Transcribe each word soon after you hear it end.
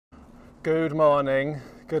Good morning.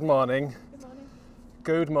 Good morning.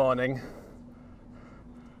 Good morning.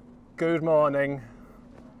 Good morning.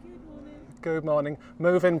 Good morning.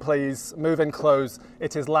 Move in, please. Move in, close.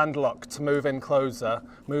 It is landlocked. Move in, closer.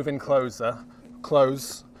 Move in, closer.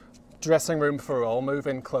 Close. Dressing room for all. Move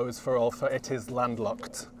in, close for all, for it is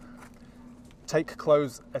landlocked. Take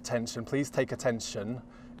close attention. Please take attention.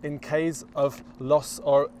 In case of loss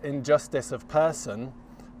or injustice of person,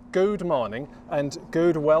 good morning and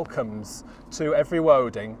good welcomes to every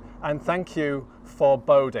woading, and thank you for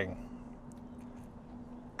boding.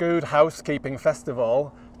 Good housekeeping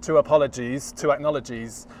festival, to apologies, to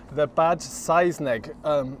acknowledges. The bad seisneg,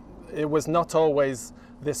 it was not always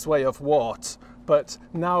this way of wart, but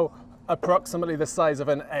now approximately the size of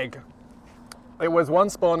an egg. It was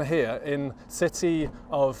once born here in city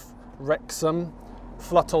of Wrecksome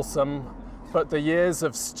Flottlesam, but the years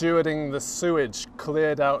of stewarding the sewage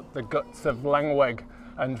cleared out the guts of Langweg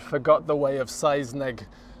and forgot the way of Seisneg.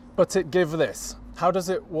 But it give this. How does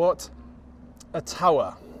it what? A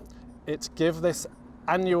tower. It give this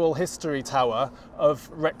annual history tower of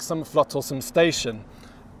Wrecksome Flottlesam Statiom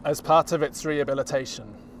as part of its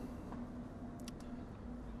rehabilitation.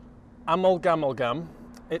 Amalgam.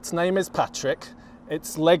 Its name is Patrick.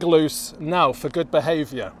 It's leg loose now for good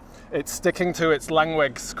behaviour. It's sticking to its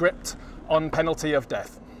Langweg script on penalty of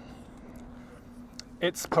death.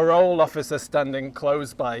 Its parole officer standing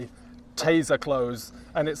close by, taser close,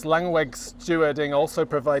 and its Langweg stewarding also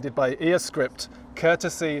provided by ear script,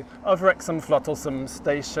 courtesy of Wrecksome Flottlesam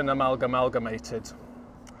Statiom amalgamated.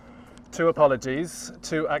 Two apologies,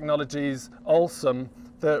 two acknowledges, awesome,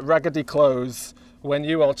 the raggedy clothes, when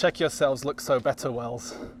you all check yourselves look so better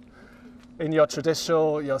wells. In your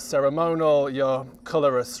traditional, your ceremonial, your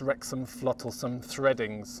colorous Wrecksome Flottlesam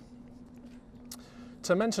threadings.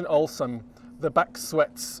 To mention also, the back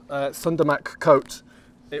sweats Sundermac coat,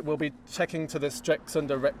 it will be checking to the Strex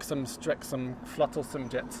under Wrexham Flottlesam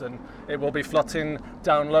Jetson. It will be flotting,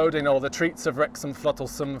 downloading all the treats of Wrexham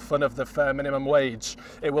Flottlesam, fun of the fair minimum wage.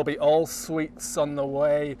 It will be all sweets on the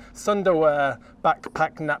way, sunderwear,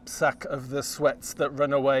 backpack knapsack of the sweats that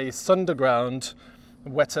run away, sunderground,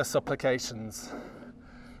 wetter supplications.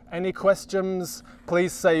 Any questions,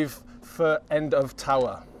 please save for end of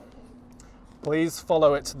tower. Please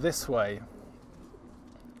follow it this way.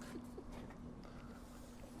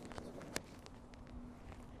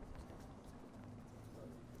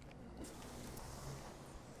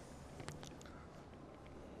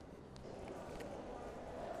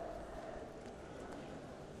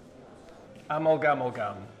 Amalgam.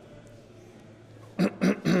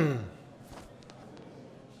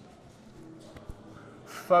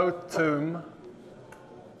 Photum.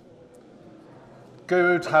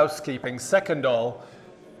 Good housekeeping. Second all,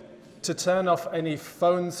 to turn off any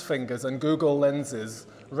phone's fingers and Google lenses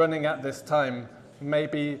running at this time,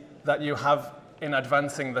 maybe that you have in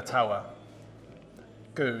advancing the tower.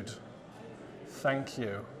 Good. Thank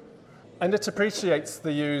you. And it appreciates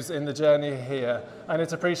the use in the journey here, and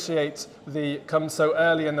it appreciates the come so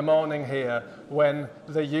early in the morning here when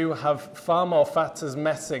the you have far more fat as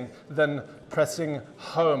messing than pressing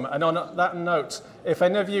home. And on that note, if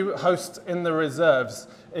any of you host in the reserves,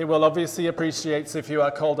 it will obviously appreciate if you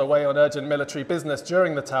are called away on urgent military business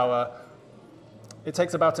during the tower. It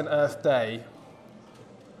takes about an Earth day.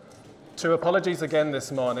 Two apologies again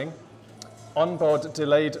this morning. Onboard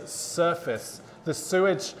delayed surface, the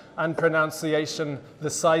sewage and pronunciation, the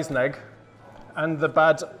seisneg, and the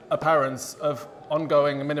bad appearance of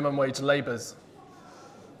ongoing minimum wage labours.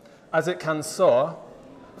 As it can soar,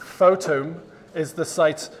 Photum is the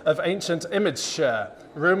site of ancient image share.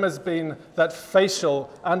 Rumours been that facial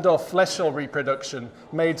and or fleshal reproduction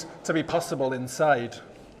made to be possible inside.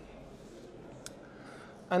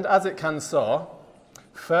 And as it can soar,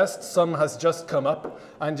 first sun has just come up,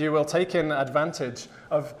 and you will take in advantage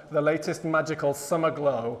of the latest magical summer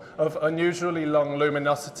glow of unusually long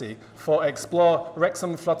luminosity for explore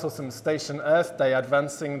Wrecksome Flottlesam Statiom Earth Day,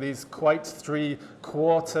 advancing these quite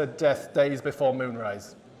 3/4 death days before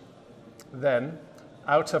moonrise. Then,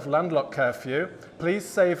 out of landlock curfew, please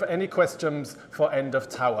save any questions for end of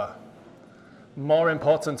tower. More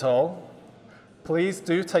important all, please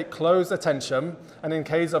do take close attention, and in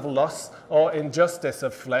case of loss or injustice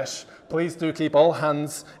of flesh, please do keep all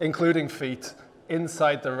hands, including feet,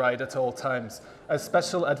 inside the ride at all times. A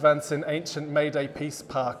special advance in ancient Mayday Peace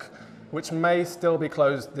Park, which may still be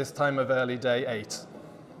closed this time of early day 8.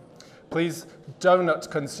 Please do not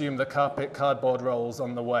consume the carpet cardboard rolls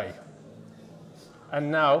on the way. And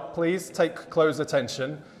now, please take close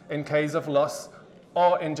attention. In case of loss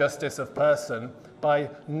or injustice of person, by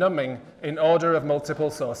numbing in order of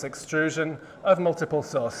multiple source extrusion of multiple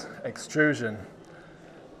source extrusion.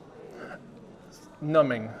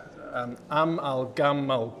 Numbing. Amalgam,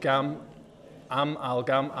 amalgam,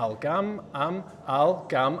 amalgam, amalgam, amalgam,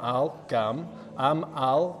 amalgam,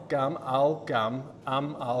 amalgam, amalgam,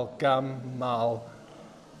 amalgam,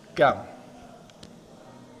 amalgam.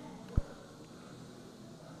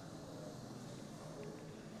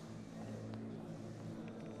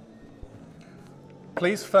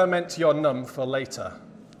 Please ferment your num for later.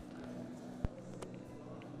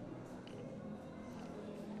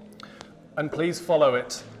 And please follow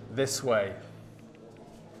it this way.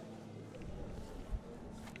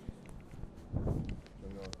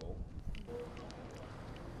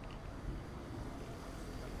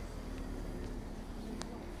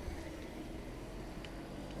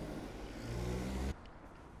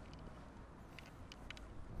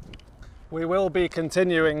 We will be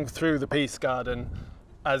continuing through the Peace Garden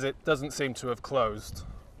as it doesn't seem to have closed.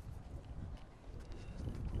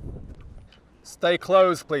 Stay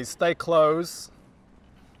close, please, stay close.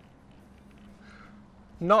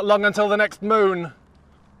 Not long until the next moon.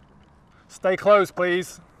 Stay close,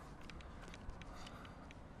 please.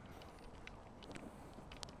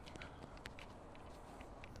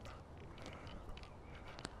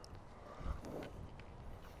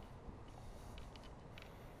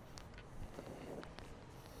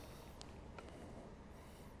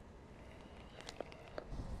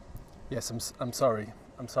 Yes, I'm sorry.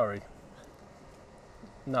 I'm sorry.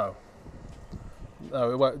 No.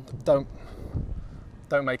 No, it won't.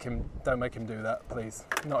 Don't make him do that, please.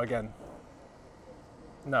 Not again.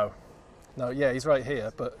 No. No, yeah, he's right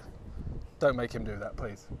here, but don't make him do that,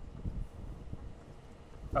 please.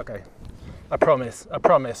 Okay. I promise. I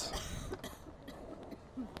promise.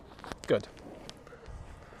 Good.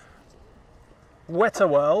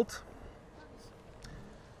 Waterworld.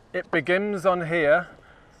 It begins on here.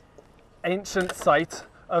 Ancient site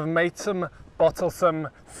of Tŷ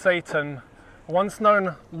Pawb Statiom, once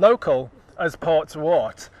known local as Port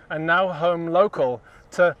Wart, and now home local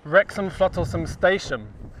to Wrecksome Flottlesam Statiom.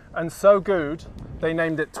 And so good, they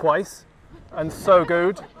named it twice, and so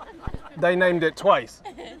good, they named it twice.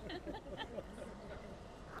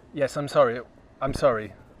 Yes, I'm sorry, I'm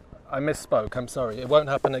sorry. I misspoke, I'm sorry. It won't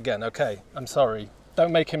happen again, okay? I'm sorry.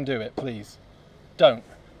 Don't make him do it, please. Don't.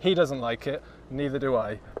 He doesn't like it. Neither do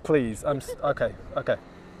I. Please, okay.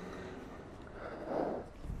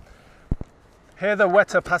 Here the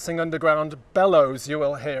wetter passing underground bellows you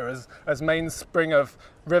will hear as main spring of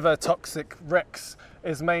river toxic Rex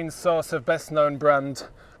is main source of best known brand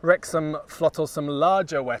Wrecksome Flottlesam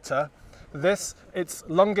larger wetter. This, its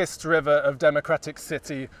longest river of democratic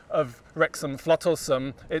city of Wrecksome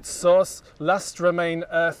Flottlesam, its source last remain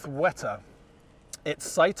earth wetter. Its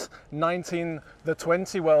site,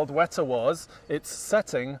 1920 World Wetter Wars, its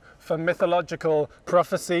setting for mythological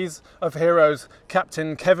prophecies of heroes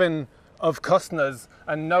Captain Kevin of Costner's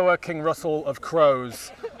and Noah King Russell of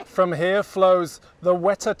Crows. From here flows the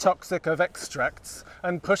wetter toxic of extracts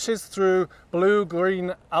and pushes through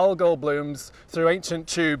blue-green algal blooms through ancient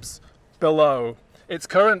tubes below. Its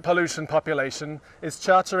current pollution population is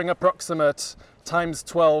chartering approximate times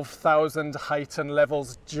 12,000 height and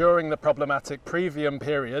levels during the problematic Previum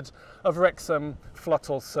period of Wrecksome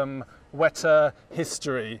Flottlesam wetter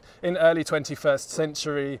history. In early 21st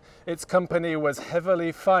century, its company was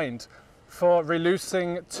heavily fined for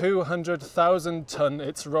releasing 200,000 tonne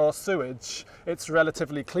its raw sewage, its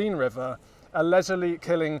relatively clean river, allegedly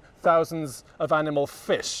killing thousands of animal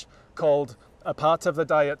fish, called a part of the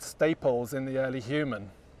diet staples in the early human.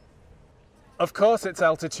 Of course, its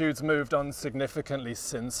altitudes moved on significantly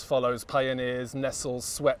since, follows pioneers, Nestle's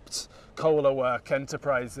swept Coyle work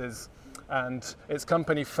enterprises, and its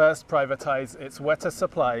company first privatised its wetter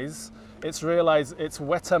supplies, it's realised its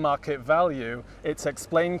wetter market value, it's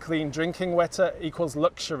explained clean drinking wetter equals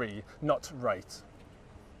luxury, not right.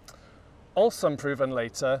 Also proven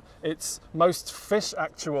later, its most fish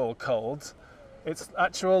actual cold, it's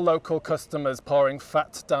actual local customers pouring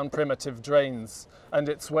fat down primitive drains, and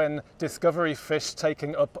it's when discovery fish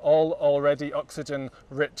taking up all already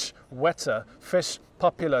oxygen-rich wetter, fish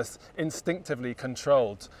populace instinctively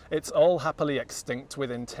controlled. It's all happily extinct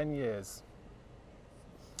within 10 years.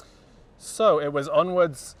 So it was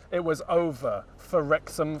onwards, it was over for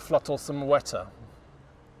Wrecksome Flottlesam wetter.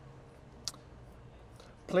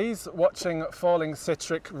 Please watching falling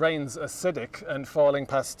citric rains acidic and falling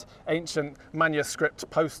past ancient manuscript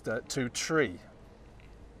poster to tree.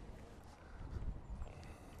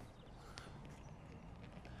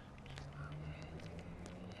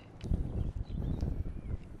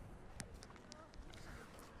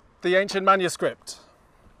 The ancient manuscript.